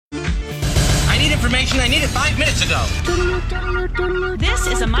information I needed 5 minutes ago. This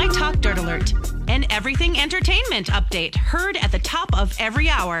is a My Talk Dirt Alert, an everything entertainment update heard at the top of every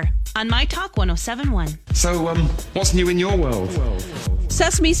hour on My Talk 107.1. So, what's new in your world?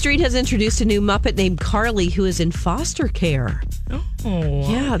 Sesame Street has introduced a new Muppet named Karli who is in foster care.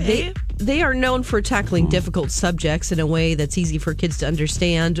 Oh, yeah, okay. they are known for tackling difficult subjects in a way that's easy for kids to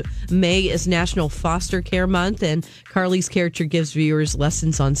understand. May is National Foster Care Month, and Karli's character gives viewers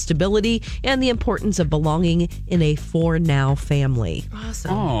lessons on stability and the importance of belonging in a for-now family.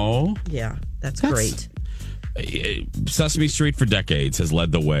 Awesome. Oh. Yeah, that's great. Sesame Street for decades has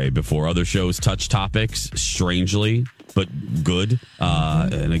led the way before other shows touch topics strangely, but good.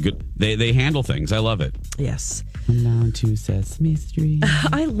 And a good. They handle things. I love it. Yes. Come down to Sesame Street.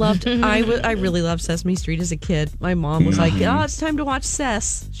 I really loved Sesame Street as a kid. My mom was like, "Oh, it's time to watch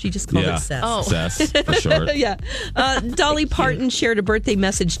Sess." She just called it Sess. Oh. Sess, for short. Yeah. Dolly Parton shared a birthday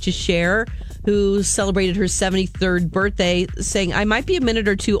message to Cher, who celebrated her 73rd birthday, saying, "I might be a minute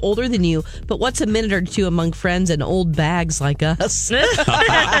or two older than you, but what's a minute or two among friends and old bags like us?"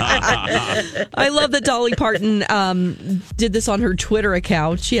 I love that Dolly Parton did this on her Twitter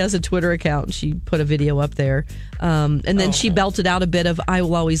account. She has a Twitter account. And she put a video up there. And then she belted out a bit of "I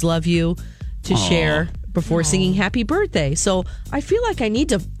Will Always Love You" to Cher before singing "Happy Birthday." So I feel like I need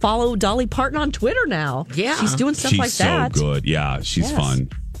to follow Dolly Parton on Twitter now. Yeah. She's doing stuff like that. She's so good. Yeah, she's fun.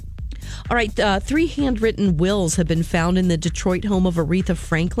 All right, 3 handwritten wills have been found in the Detroit home of Aretha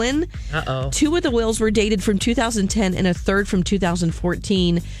Franklin. Uh-oh. 2 of the wills were dated from 2010 and a third from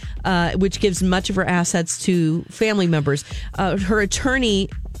 2014, which gives much of her assets to family members. Her attorney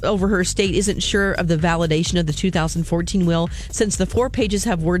over her estate isn't sure of the validation of the 2014 will, since the 4 pages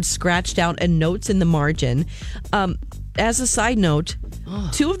have words scratched out and notes in the margin. As a side note,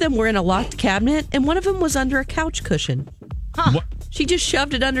 2 of them were in a locked cabinet, and one of them was under a couch cushion. What? She just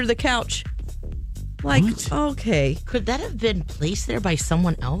shoved it under the couch. Like, okay. Could that have been placed there by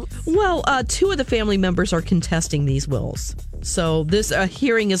someone else? Well, 2 of the family members are contesting these wills. So this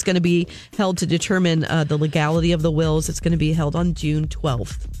hearing is going to be held to determine the legality of the wills. It's going to be held on June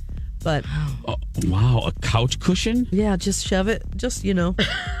 12th. But wow, a couch cushion? Yeah, just shove it. Just, shove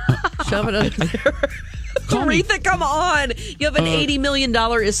it under there. Aretha, come on. You have an $80 million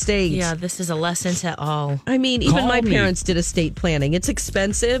estate. Yeah, this is a lesson to all. I mean, even my parents did estate planning. It's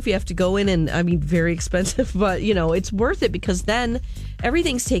expensive. You have to go in and, very expensive. But, it's worth it because then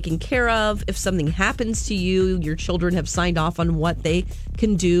everything's taken care of. If something happens to you, your children have signed off on what they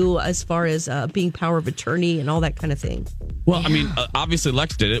can do as far as being power of attorney and all that kind of thing. Well, obviously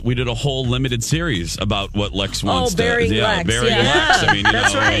Lex did it. We did a whole limited series about what Lex wants burying Lex. Burying Lex.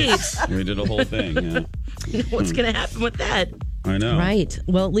 That's right. We did a whole thing, yeah. What's going to happen with that? I know. Right.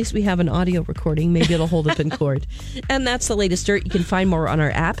 Well, at least we have an audio recording. Maybe it'll hold up in court. And that's the latest dirt. You can find more on our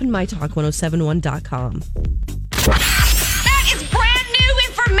app and mytalk1071.com. That is brand new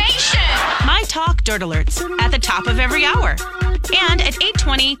information. My Talk Dirt Alerts at the top of every hour. And at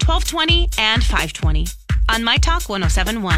 8:20, 12:20, and 5:20 on My Talk 107.1.